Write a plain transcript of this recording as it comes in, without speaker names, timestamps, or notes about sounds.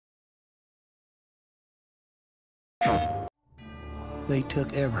They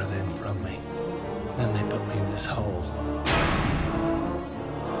took everything from me. Then they put me in this hole.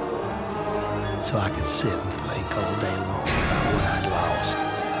 So I could sit and think all day long about what I'd lost.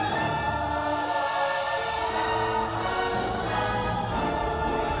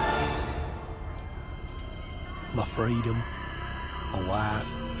 My freedom, my wife,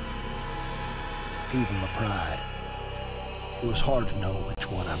 even my pride. It was hard to know which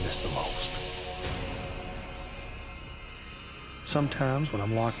one I missed the most. Sometimes when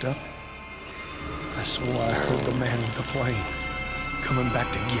I'm locked up, I swore I heard the man with the plane coming back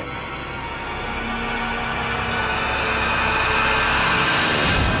to get me.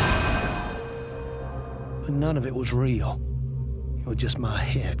 But none of it was real. It was just my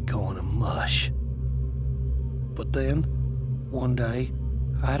head going to mush. But then, one day,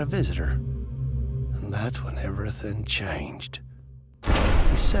 I had a visitor. And that's when everything changed.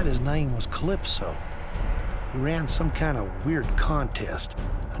 He said his name was Calypso. He ran some kind of weird contest,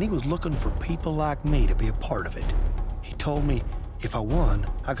 and he was looking for people like me to be a part of it. He told me if I won,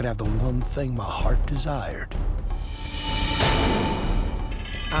 I could have the one thing my heart desired.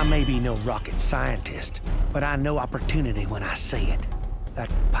 I may be no rocket scientist, but I know opportunity when I see it. That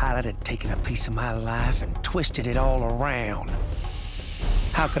pilot had taken a piece of my life and twisted it all around.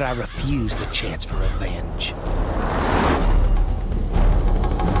 How could I refuse the chance for revenge?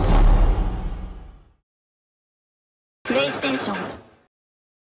 PlayStation